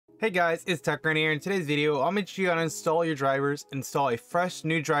Hey guys, it's TechRun here. In today's video, I'm going to show you how to install your drivers, install a fresh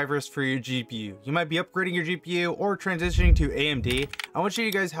new drivers for your GPU. You might be upgrading your GPU or transitioning to AMD. I want to show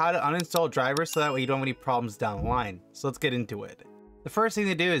you guys how to uninstall drivers so that way you don't have any problems down the line. So let's get into it. The first thing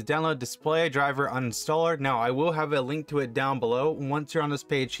to do is download Display Driver Uninstaller. Now I will have a link to it down below. Once you're on this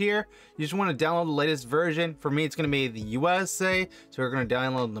page here, you just want to download the latest version. For me, it's going to be the USA. So we're going to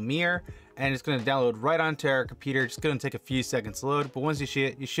download the mirror. And it's going to download right onto our computer. It's going to take a few seconds to load, but once you see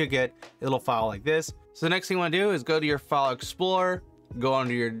it, you should get a little file like this. So the next thing you want to do is go to your file explorer, go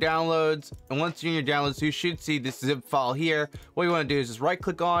onto your downloads, and once you're in your downloads, you should see this zip file here. What you want to do is just right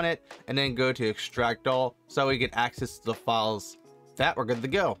click on it and then go to extract all, so we get access to the files. That we're good to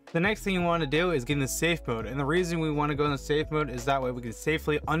go. The next thing you want to do is get in the safe mode, and the reason we want to go in the safe mode is that way we can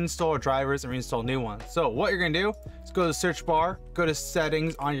safely uninstall our drivers and reinstall new ones. So what you're going to do is go to the search bar, go to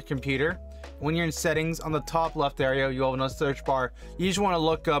settings on your computer. When you're in settings, on the top left area, you have a search bar. You just want to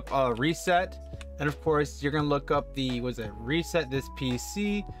look up reset, and of course you're going to look up the reset this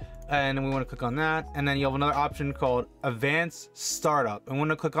PC, and then we want to click on that, and then you have another option called advanced startup, and we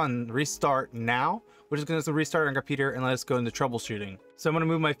want to click on restart now, which is going to restart our computer and let us go into troubleshooting. So I'm going to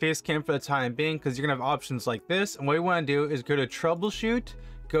move my face cam for the time being because you're going to have options like this, and what you want to do is go to troubleshoot,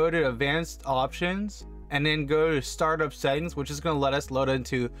 go to advanced options, and then go to startup settings, which is going to let us load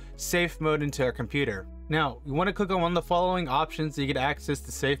into safe mode into our computer. Now you want to click on one of the following options so you get access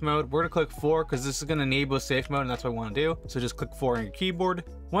to safe mode. We're going to click 4 because this is going to enable safe mode, and that's what we want to do. So just click 4 on your keyboard.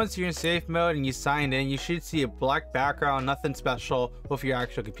 Once you're in safe mode and you signed in, you should see a black background, nothing special with your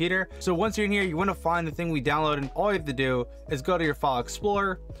actual computer. So once you're in here, you want to find the thing we downloaded, and all you have to do is go to your file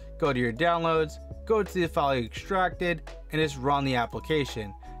explorer, go to your downloads, go to the file you extracted, and just run the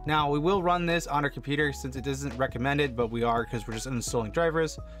application. Now we will run this on our computer since it isn't recommended, but we are because we're just installing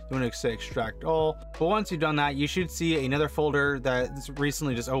drivers. You want to say extract all, but once you've done that, you should see another folder that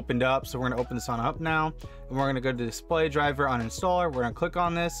recently just opened up. So we're going to open this on up now, and we're going to go to Display Driver Uninstaller. We're going to click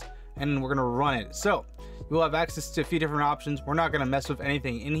on this and we're going to run it. So you will have access to a few different options. We're not going to mess with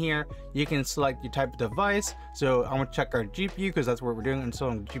anything in here. You can select your type of device. So I'm going to check our GPU because that's what we're doing,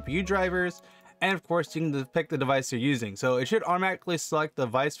 installing GPU drivers. And of course, you can pick the device you're using. So it should automatically select the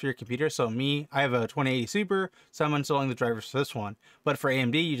device for your computer. So me, I have a 2080 Super, so I'm installing the drivers for this one. But for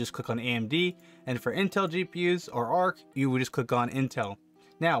AMD, you just click on AMD. And for Intel GPUs or ARC, you would just click on Intel.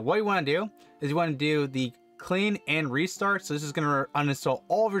 Now, what you want to do is you want to do the clean and restart. So this is going to uninstall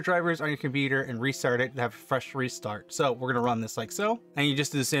all of your drivers on your computer and restart it to have a fresh restart. So we're going to run this like so, and you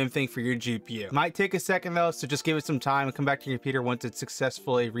just do the same thing for your GPU. Might take a second though, so just give it some time and come back to your computer once it's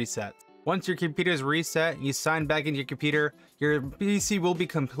successfully reset. Once your computer is reset, you sign back into your computer, your PC will be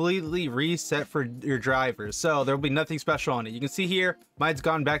completely reset for your drivers. So there will be nothing special on it. You can see here, mine's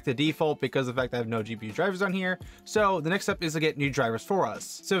gone back to default because of the fact that I have no GPU drivers on here. So the next step is to get new drivers for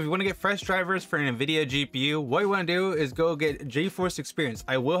us. So if you want to get fresh drivers for an Nvidia GPU, what you want to do is go get GeForce Experience.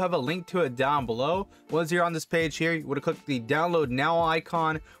 I will have a link to it down below. Once you're on this page here, you want to click the download now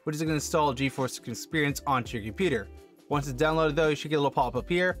icon, which is going to install GeForce Experience onto your computer. Once it's downloaded though, you should get a little pop-up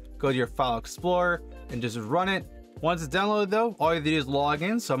here. Go to your file explorer and just run it. Once it's downloaded though, all you have to do is log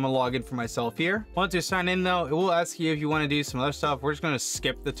in. So I'm gonna log in for myself here. Once you're signed in though, it will ask you if you want to do some other stuff. We're just gonna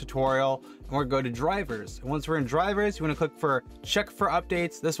skip the tutorial and we're gonna go to drivers. And once we're in drivers, you want to click for check for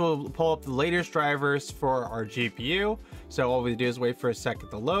updates. This will pull up the latest drivers for our GPU. So all we do is wait for a second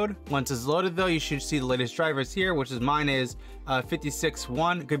to load. Once it's loaded though, you should see the latest drivers here, which is mine is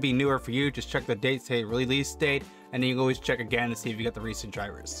 56.1. It could be newer for you. Just check the date, say release date, and then you can always check again to see if you got the recent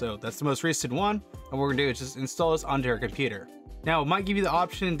drivers. So that's the most recent one. And what we're gonna do is just install this onto our computer. Now it might give you the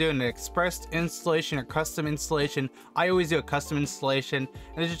option to do an express installation or custom installation. I always do a custom installation,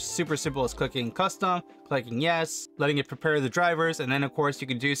 and it's just super simple. It's clicking custom, clicking yes, letting it prepare the drivers, and then of course you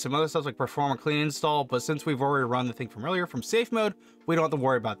can do some other stuff like perform a clean install, but since we've already run the thing from earlier from safe mode, we don't have to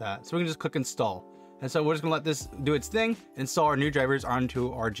worry about that. So we can just click install. And so we're just gonna let this do its thing, install our new drivers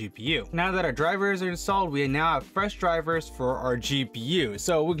onto our GPU. Now that our drivers are installed, we now have fresh drivers for our GPU.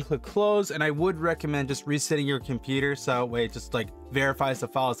 So we can click close, and I would recommend just resetting your computer so that way it just like verifies the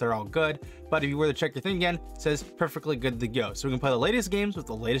files that are all good. But if you were to check your thing again, it says perfectly good to go. So we can play the latest games with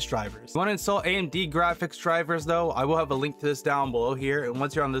the latest drivers. If you want to install AMD graphics drivers though, I will have a link to this down below here. And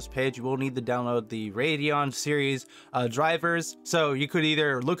once you're on this page, you will need to download the Radeon series drivers. So you could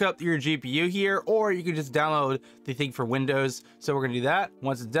either look up your GPU here, or you could just download the thing for Windows. So we're gonna do that.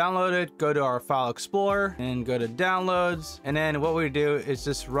 Once it's downloaded, go to our file explorer and go to downloads. And then what we do is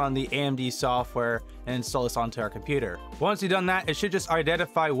just run the AMD software and install this onto our computer. Once you've done that, it should just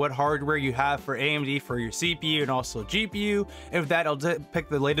identify what hardware you have for AMD for your CPU and also GPU. If that, it'll pick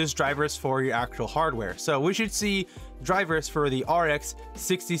the latest drivers for your actual hardware. So we should see drivers for the RX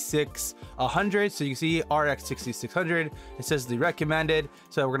 6600. So you see RX 6600, it says the recommended.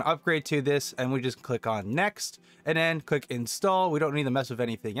 So we're going to upgrade to this, and we just click on next and then click install. We don't need to mess with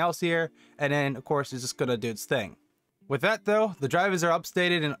anything else here. And then of course it's just going to do its thing. With that though, the drivers are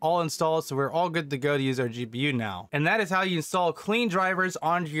updated and all installed, so we're all good to go to use our GPU now. And that is how you install clean drivers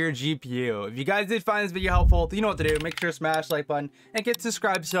onto your GPU. If you guys did find this video helpful, you know what to do. Make sure to smash the like button and get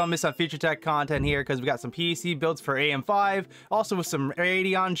subscribed so you don't miss on future tech content here, because we got some PC builds for AM5, also with some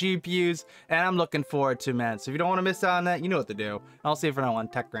Radeon GPUs, and I'm looking forward to, man. So if you don't want to miss out on that, you know what to do. I'll see you for now on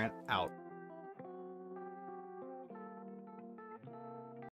Tech Grant out.